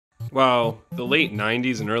Wow, the late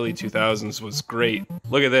 90s and early 2000s was great.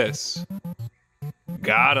 Look at this.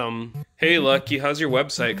 Got 'em. Hey Lucky, how's your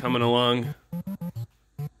website coming along?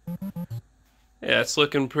 Yeah, it's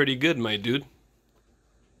looking pretty good, my dude.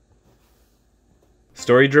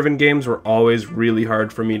 Story-driven games were always really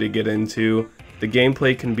hard for me to get into. The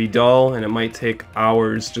gameplay can be dull, and it might take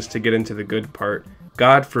hours just to get into the good part.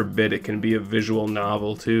 God forbid it can be a visual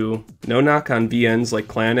novel, too. No knock on VNs like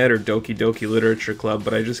Planet or Doki Doki Literature Club,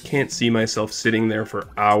 but I just can't see myself sitting there for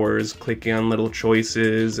hours, clicking on little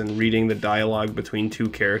choices and reading the dialogue between two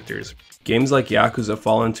characters. Games like Yakuza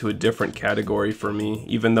fall into a different category for me,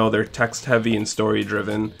 even though they're text-heavy and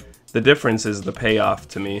story-driven. The difference is the payoff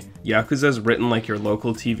to me. Yakuza's written like your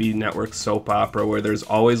local TV network soap opera where there's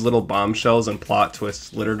always little bombshells and plot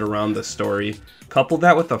twists littered around the story. Couple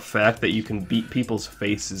that with the fact that you can beat people's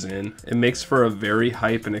faces in. It makes for a very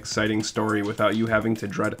hype and exciting story without you having to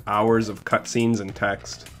dread hours of cutscenes and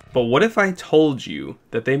text. But what if I told you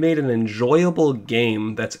that they made an enjoyable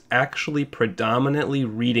game that's actually predominantly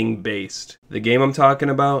reading based? The game I'm talking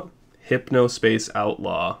about? Hypnospace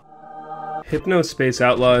Outlaw. Hypnospace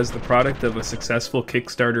Outlaw is the product of a successful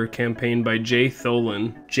Kickstarter campaign by Jay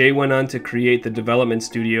Tholen. Jay went on to create the development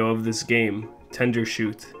studio of this game,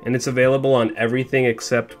 Tendershoot, and it's available on everything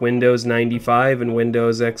except Windows 95 and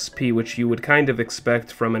Windows XP, which you would kind of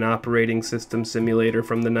expect from an operating system simulator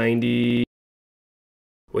from the 90s.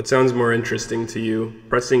 What sounds more interesting to you,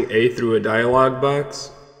 pressing A through a dialog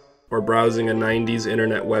box, or browsing a 90s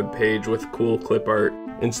internet web page with cool clip art?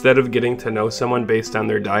 Instead of getting to know someone based on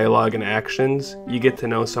their dialogue and actions, you get to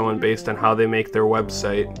know someone based on how they make their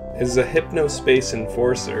website. As a Hypnospace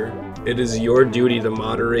enforcer, it is your duty to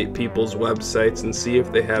moderate people's websites and see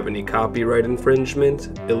if they have any copyright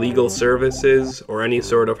infringement, illegal services, or any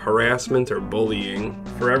sort of harassment or bullying.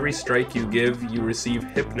 For every strike you give, you receive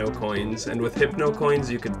Hypnocoins, and with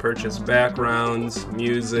Hypnocoins you can purchase backgrounds,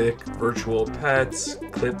 music, virtual pets,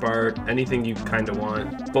 clip art, anything you kinda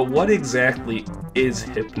want. But what exactly is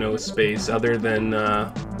Hypnospace other than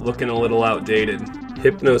looking a little outdated?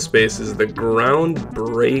 Hypnospace is the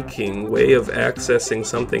groundbreaking way of accessing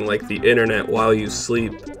something like the internet while you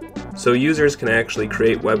sleep. So users can actually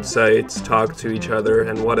create websites, talk to each other,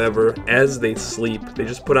 and whatever as they sleep. They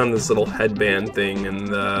just put on this little headband thing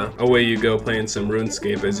and away you go playing some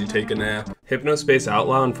RuneScape as you take a nap. Hypnospace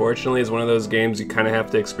Outlaw, unfortunately, is one of those games you kind of have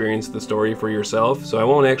to experience the story for yourself, so I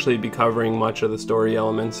won't actually be covering much of the story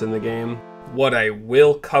elements in the game. What I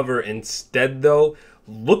will cover instead, though,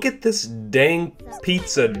 look at this dang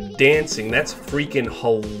pizza dancing. That's freaking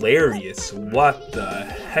hilarious. What the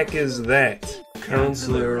heck is that?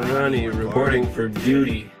 Counselor Ronnie reporting for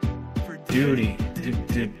duty. Duty.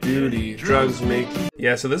 Duty. Drugs make...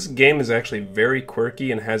 Yeah, so this game is actually very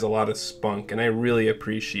quirky and has a lot of spunk, and I really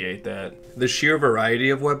appreciate that. The sheer variety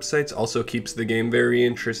of websites also keeps the game very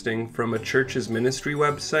interesting, from a church's ministry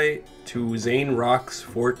website to Zane Rocks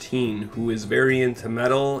 14, who is very into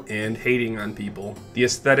metal and hating on people. The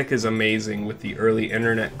aesthetic is amazing with the early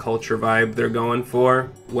internet culture vibe they're going for.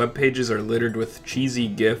 Web pages are littered with cheesy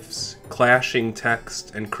GIFs, clashing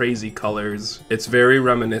text, and crazy colors. It's very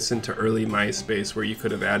reminiscent to early MySpace, where you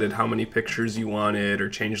could have added how many pictures you wanted or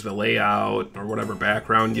changed the layout or whatever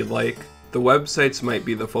background you'd like. The websites might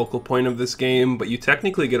be the focal point of this game, but you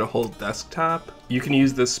technically get a whole desktop. You can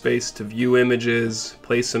use this space to view images,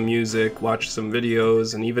 play some music, watch some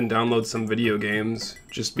videos, and even download some video games.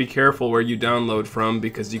 Just be careful where you download from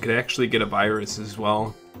because you could actually get a virus as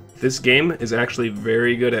well. This game is actually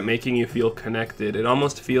very good at making you feel connected. It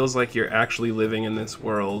almost feels like you're actually living in this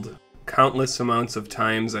world. Countless amounts of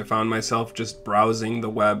times I found myself just browsing the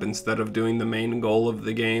web instead of doing the main goal of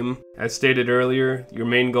the game. As stated earlier, your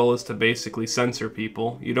main goal is to basically censor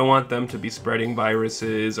people. You don't want them to be spreading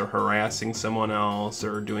viruses or harassing someone else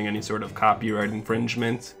or doing any sort of copyright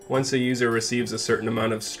infringement. Once a user receives a certain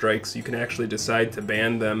amount of strikes, you can actually decide to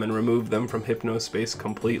ban them and remove them from Hypnospace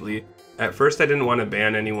completely. At first I didn't want to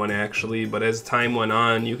ban anyone actually, but as time went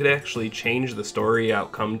on, you could actually change the story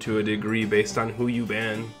outcome to a degree based on who you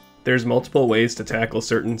ban. There's multiple ways to tackle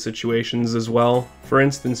certain situations as well. For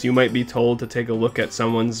instance, you might be told to take a look at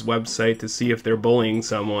someone's website to see if they're bullying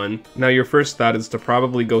someone. Now your first thought is to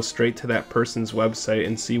probably go straight to that person's website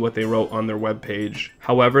and see what they wrote on their webpage.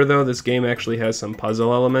 However though, this game actually has some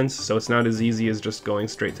puzzle elements, so it's not as easy as just going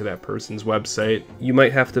straight to that person's website. You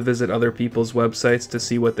might have to visit other people's websites to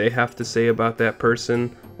see what they have to say about that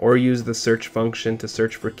person, or use the search function to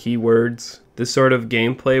search for keywords. This sort of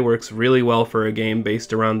gameplay works really well for a game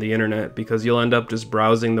based around the internet because you'll end up just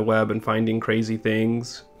browsing the web and finding crazy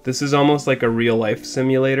things. This is almost like a real-life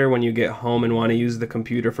simulator when you get home and want to use the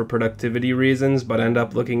computer for productivity reasons, but end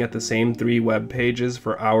up looking at the same 3 web pages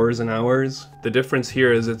for hours and hours. The difference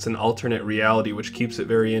here is it's an alternate reality, which keeps it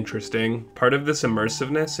very interesting. Part of this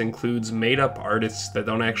immersiveness includes made-up artists that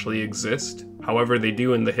don't actually exist. However, they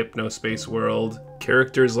do in the Hypnospace world.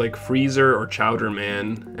 Characters like Freezer or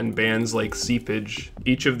Chowderman, and bands like Seepage.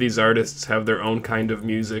 Each of these artists have their own kind of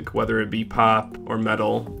music, whether it be pop or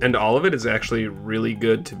metal, and all of it is actually really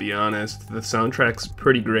good, to be honest. The soundtrack's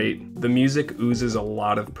pretty great. The music oozes a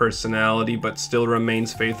lot of personality, but still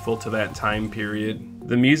remains faithful to that time period.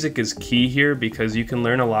 The music is key here because you can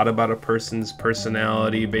learn a lot about a person's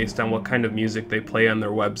personality based on what kind of music they play on their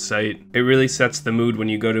website. It really sets the mood when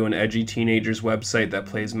you go to an edgy teenager's website that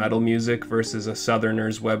plays metal music versus a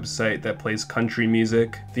southerner's website that plays country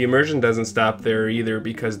music. The immersion doesn't stop there either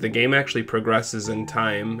because the game actually progresses in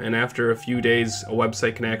time, and after a few days a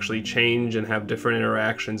website can actually change and have different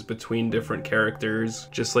interactions between different characters,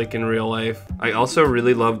 just like in real life. I also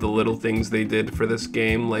really love the little things they did for this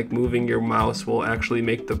game, like moving your mouse will actually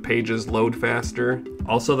make the pages load faster.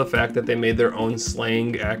 Also the fact that they made their own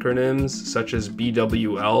slang acronyms such as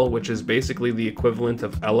BWL, which is basically the equivalent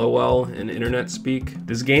of LOL in internet speak.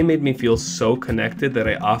 This game made me feel so connected that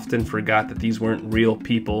I often forgot that these weren't real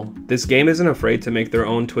people. This game isn't afraid to make their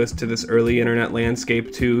own twist to this early internet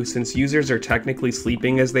landscape too. Since users are technically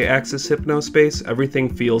sleeping as they access Hypnospace,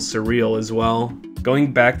 everything feels surreal as well.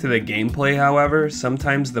 Going back to the gameplay, however,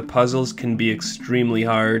 sometimes the puzzles can be extremely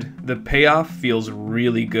hard. The payoff feels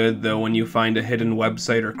really good though when you find a hidden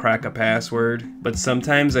website or crack a password, but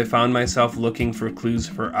sometimes I found myself looking for clues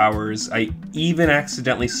for hours. I even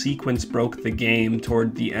accidentally sequence broke the game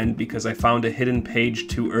toward the end because I found a hidden page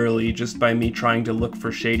too early just by me trying to look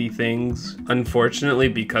for shady things. Unfortunately,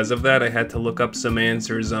 because of that, I had to look up some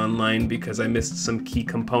answers online because I missed some key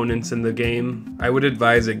components in the game. I would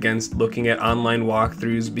advise against looking at online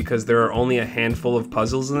walkthroughs because there are only a handful of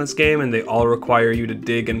puzzles in this game and they all require you to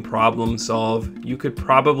dig and problem solve. You could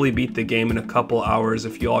probably beat the game in a couple hours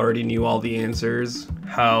if you already knew all the answers.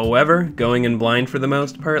 However, going in blind for the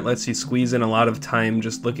most part lets you squeeze in a lot of time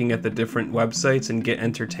just looking at the different websites and get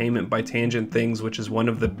entertainment by tangent things, which is one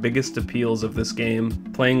of the biggest appeals of this game.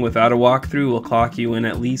 Playing without a walkthrough will clock you in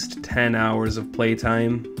at least 10 hours of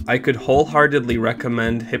playtime. I could wholeheartedly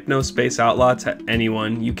recommend Hypnospace Outlaw to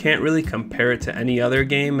anyone. You can't really compare it to any other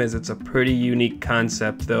game as it's a pretty unique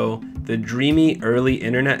concept though. The dreamy early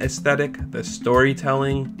internet aesthetic, the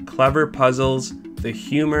storytelling, clever puzzles, the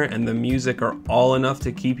humor, and the music are all enough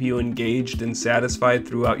to keep you engaged and satisfied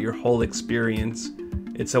throughout your whole experience.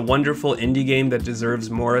 It's a wonderful indie game that deserves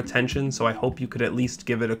more attention, so I hope you could at least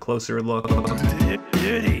give it a closer look.